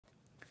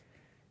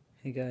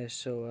Hey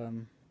guys,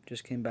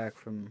 just came back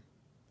from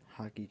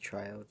hockey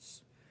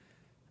tryouts,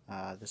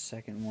 the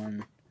second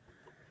one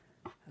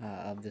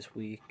of this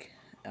week.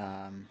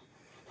 I'll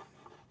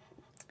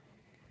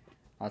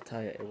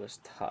tell you, it was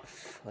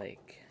tough.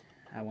 Like,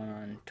 I went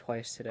on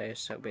twice today,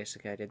 so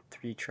basically I did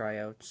 3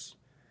 tryouts.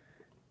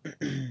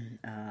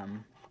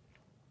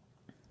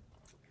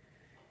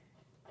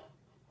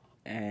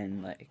 And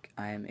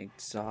I am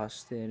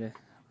exhausted,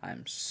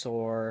 I'm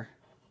sore,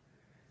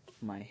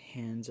 my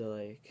hands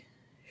are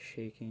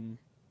shaking.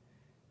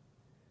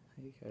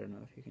 I don't know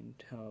if you can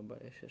tell,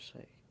 but it's just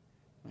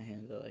my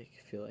hands are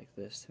feel like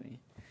this to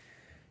me.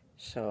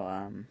 So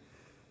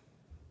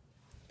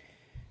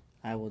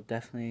I will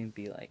definitely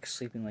be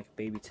sleeping like a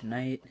baby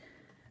tonight.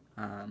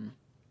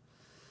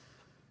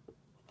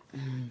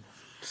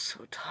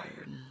 So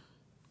tired.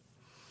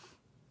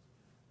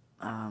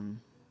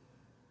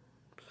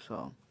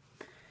 So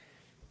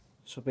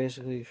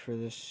basically for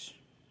this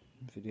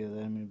video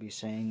that I'm going to be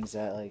saying is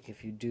that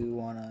if you do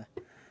want to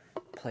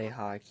play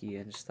hockey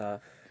and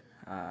stuff,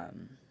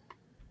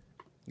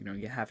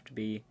 you have to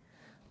be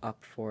up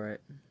for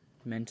it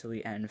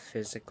mentally and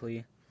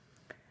physically,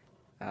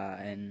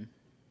 and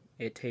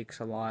it takes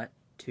a lot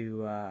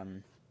to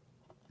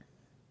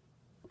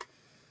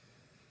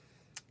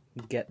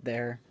get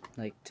there,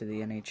 to the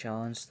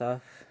NHL and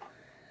stuff,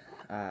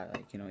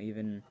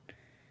 even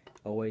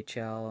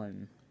OHL,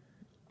 and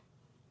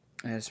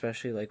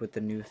especially with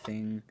the new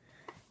thing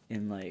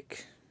in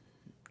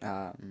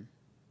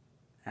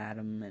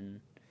Adam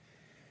and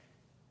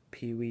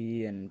Pee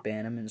Wee and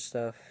Bantam and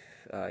stuff.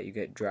 You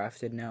get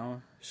drafted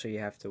now, so you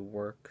have to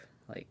work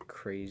like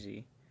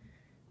crazy.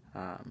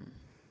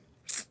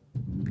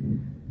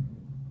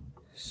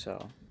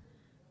 So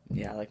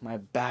yeah, my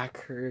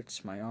back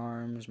hurts, my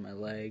arms, my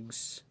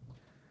legs.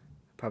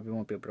 Probably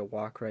won't be able to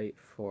walk right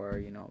for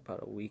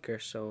about a week or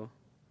so.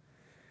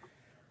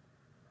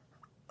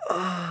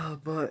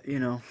 But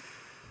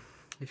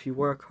if you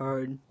work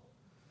hard,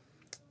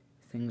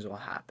 things will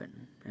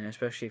happen, and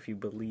especially if you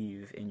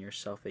believe in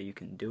yourself that you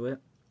can do it.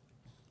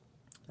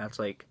 That's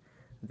the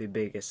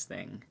biggest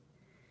thing.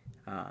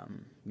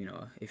 If you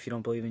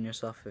don't believe in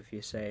yourself, if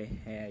you say,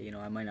 hey,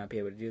 I might not be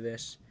able to do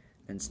this,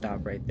 then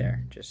stop right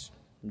there. Just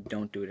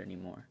don't do it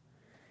anymore.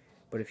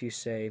 But if you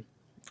say,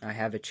 I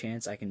have a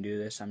chance, I can do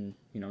this, I'm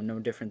no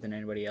different than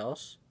anybody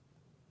else,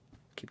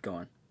 keep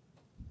going,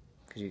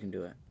 because you can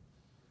do it.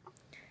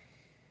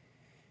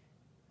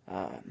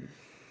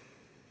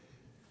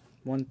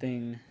 One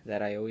thing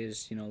that I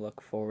always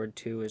look forward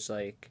to is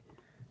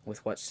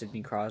with what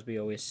Sidney Crosby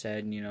always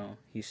said.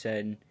 He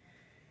said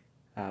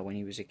when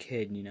he was a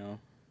kid,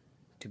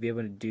 to be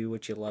able to do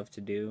what you love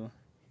to do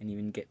and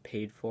even get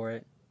paid for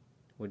it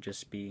would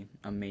just be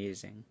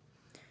amazing.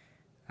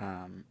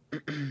 And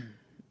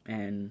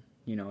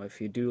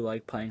if you do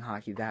like playing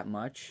hockey that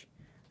much,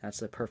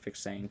 that's the perfect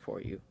saying for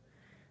you.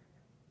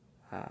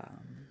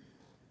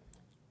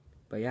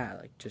 But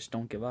yeah, just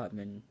don't give up,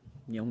 and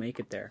you'll make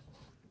it there.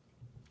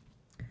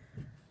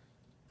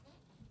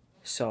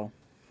 So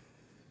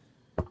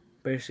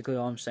basically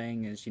all I'm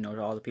saying is,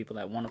 to all the people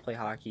that want to play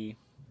hockey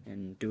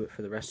and do it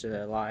for the rest of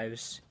their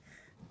lives,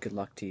 good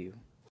luck to you.